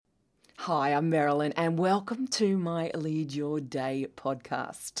Hi, I'm Marilyn, and welcome to my Lead Your Day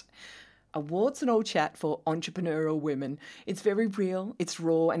podcast. A warts and all chat for entrepreneurial women. It's very real, it's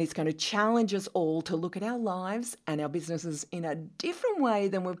raw, and it's going to challenge us all to look at our lives and our businesses in a different way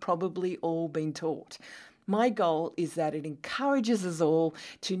than we've probably all been taught. My goal is that it encourages us all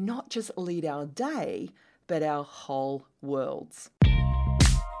to not just lead our day, but our whole worlds.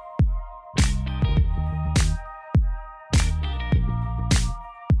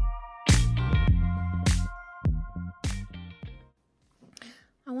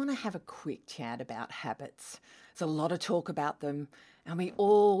 I want to have a quick chat about habits. There's a lot of talk about them, and we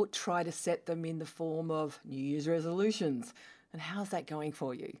all try to set them in the form of New Year's resolutions. And how's that going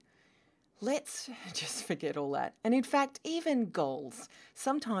for you? Let's just forget all that. And in fact, even goals.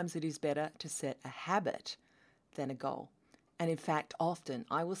 Sometimes it is better to set a habit than a goal. And in fact, often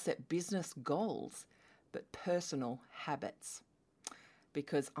I will set business goals, but personal habits,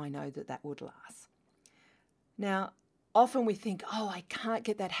 because I know that that would last. Now, often we think, I can't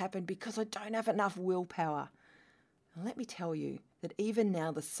get that happen because I don't have enough willpower. And let me tell you that even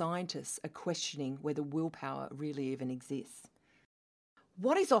now the scientists are questioning whether willpower really even exists.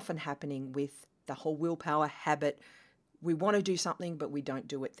 What is often happening with the whole willpower habit, we want to do something but we don't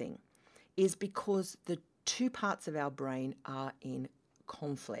do it thing, is because the two parts of our brain are in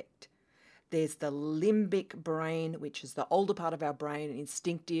conflict. There's the limbic brain, which is the older part of our brain, an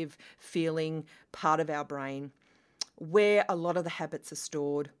instinctive feeling part of our brain, where a lot of the habits are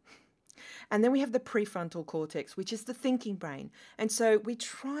stored. And then we have the prefrontal cortex, which is the thinking brain. And so we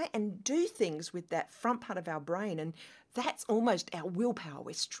try and do things with that front part of our brain, and that's almost our willpower.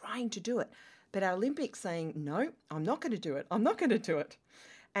 We're trying to do it. But our limbic's saying, no, I'm not going to do it. I'm not going to do it.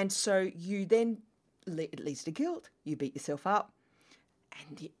 And so you then, it leads to guilt. You beat yourself up,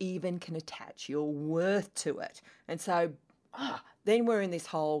 and you even can attach your worth to it. And so then we're in this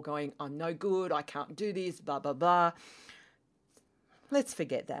hole going, I'm no good, I can't do this, blah, blah, blah. Let's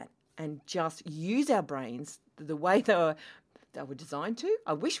forget that and just use our brains the way they were designed to.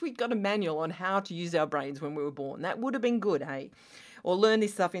 I wish we'd got a manual on how to use our brains when we were born. That would have been good, hey? Or learn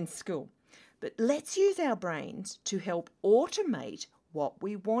this stuff in school. But let's use our brains to help automate what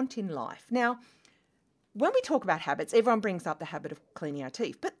we want in life. Now, when we talk about habits, everyone brings up the habit of cleaning our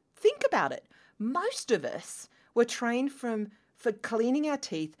teeth. But think about it. Most of us were trained for cleaning our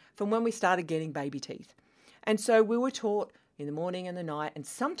teeth from when we started getting baby teeth. And so we were taught in the morning and the night, and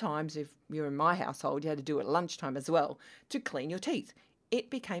sometimes if you're in my household, you had to do it at lunchtime as well, to clean your teeth. It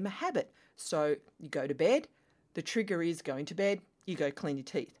became a habit. So you go to bed, the trigger is going to bed, you go clean your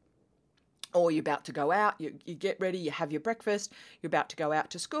teeth. Or you're about to go out, you get ready, you have your breakfast, you're about to go out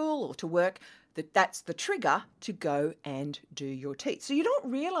to school or to work. That's the trigger to go and do your teeth. So you're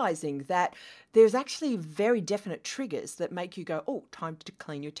not realizing that there's actually very definite triggers that make you go, time to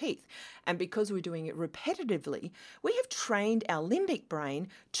clean your teeth. And because we're doing it repetitively, we have trained our limbic brain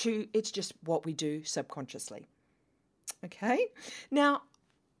to, it's just what we do subconsciously. Okay? Now,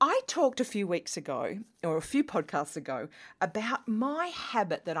 I talked a few weeks ago, or a few podcasts ago, about my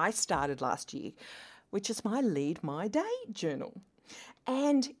habit that I started last year, which is my Lead My Day journal.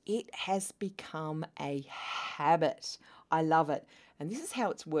 And it has become a habit. I love it. And this is how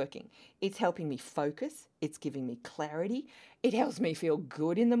it's working. It's helping me focus. It's giving me clarity. It helps me feel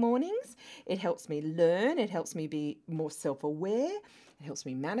good in the mornings. It helps me learn. It helps me be more self-aware. It helps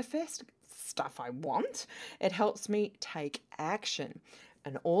me manifest stuff I want. It helps me take action.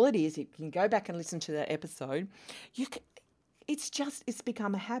 And all it is, you can go back and listen to that episode. It's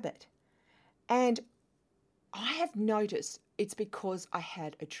become a habit. And I have noticed it's because I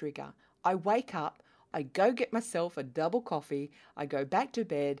had a trigger. I wake up, I go get myself a double coffee, I go back to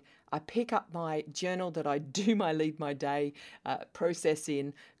bed, I pick up my journal that I do my Lead My Day process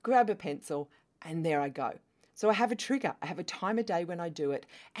in, grab a pencil, and there I go. So I have a trigger. I have a time of day when I do it,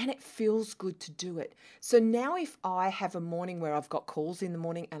 and it feels good to do it. So now if I have a morning where I've got calls in the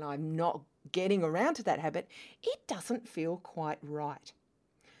morning and I'm not getting around to that habit, it doesn't feel quite right.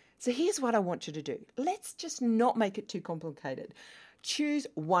 So here's what I want you to do. Let's just not make it too complicated. Choose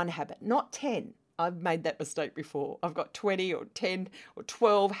one habit, not 10. I've made that mistake before. I've got 20 or 10 or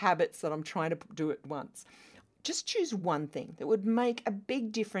 12 habits that I'm trying to do at once. Just choose one thing that would make a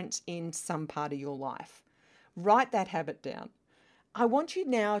big difference in some part of your life. Write that habit down. I want you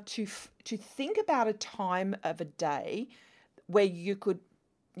now to think about a time of a day where you could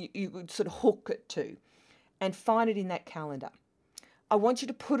sort of hook it to and find it in that calendar. I want you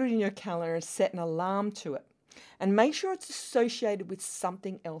to put it in your calendar and set an alarm to it. And make sure it's associated with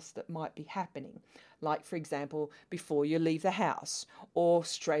something else that might be happening. Like, for example, before you leave the house, or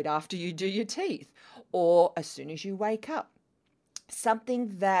straight after you do your teeth, or as soon as you wake up.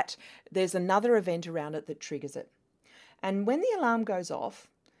 something that there's another event around it that triggers it. And when the alarm goes off,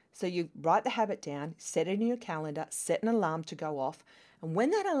 so you write the habit down, set it in your calendar, set an alarm to go off. And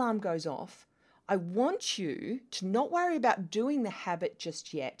when that alarm goes off, I want you to not worry about doing the habit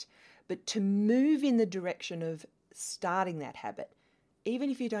just yet, but to move in the direction of starting that habit, even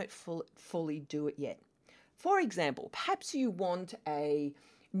if you don't fully do it yet. For example, perhaps you want a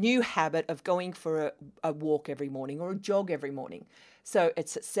new habit of going for a walk every morning or a jog every morning. So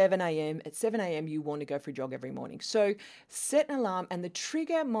it's at 7 a.m. At 7 a.m. you want to go for a jog every morning. So set an alarm, and the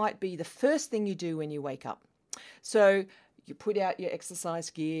trigger might be the first thing you do when you wake up. So you put out your exercise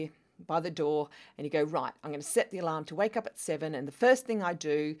gear by the door and you go, right, I'm going to set the alarm to wake up at 7, and the first thing I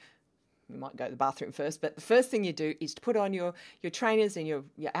do, you might go to the bathroom first, but the first thing you do is to put on your trainers and your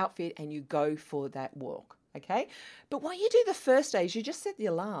outfit and you go for that walk, okay? But what you do the first day is you just set the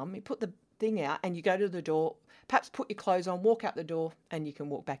alarm, you put the thing out and you go to the door, perhaps put your clothes on, walk out the door, and you can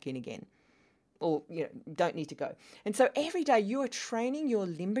walk back in again. Or, don't need to go. And so every day you are training your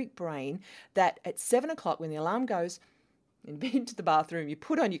limbic brain that at 7 o'clock when the alarm goes, into the bathroom, you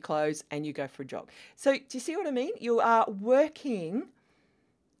put on your clothes and you go for a jog. So do you see what I mean? You are working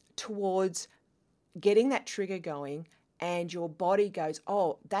towards getting that trigger going, and your body goes,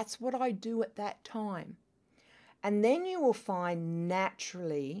 oh, that's what I do at that time. And then you will find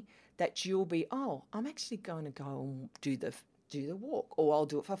naturally that you'll be, oh, I'm actually going to go and do the walk, or I'll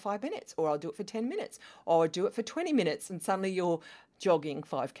do it for 5 minutes, or I'll do it for 10 minutes, or I'll do it for 20 minutes, and suddenly you're jogging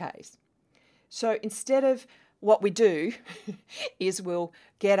 5Ks. So instead of what we do is we'll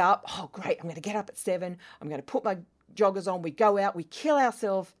get up, oh great, I'm going to get up at 7, I'm going to put my joggers on, we go out, we kill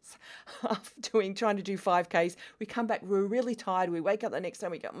ourselves trying to do 5Ks, we come back, we're really tired, we wake up the next day,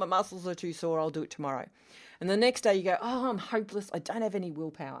 we go, my muscles are too sore, I'll do it tomorrow. And the next day you go, oh, I'm hopeless, I don't have any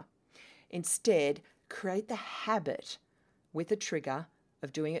willpower. Instead, create the habit with a trigger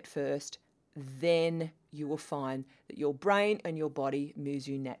of doing it first, then you will find that your brain and your body moves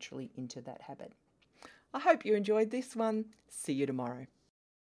you naturally into that habit. I hope you enjoyed this one. See you tomorrow.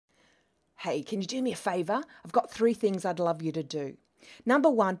 Hey, can you do me a favour? I've got 3 things I'd love you to do. Number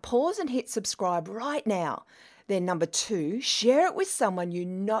 1, pause and hit subscribe right now. Then number 2, share it with someone you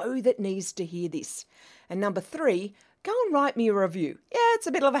know that needs to hear this. And number 3, go and write me a review. Yeah, it's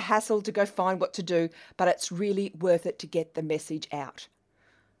a bit of a hassle to go find what to do, but it's really worth it to get the message out.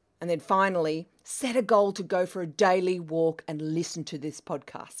 And then finally, set a goal to go for a daily walk and listen to this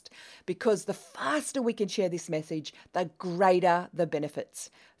podcast, because the faster we can share this message, the greater the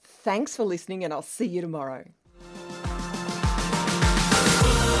benefits. Thanks for listening, and I'll see you tomorrow.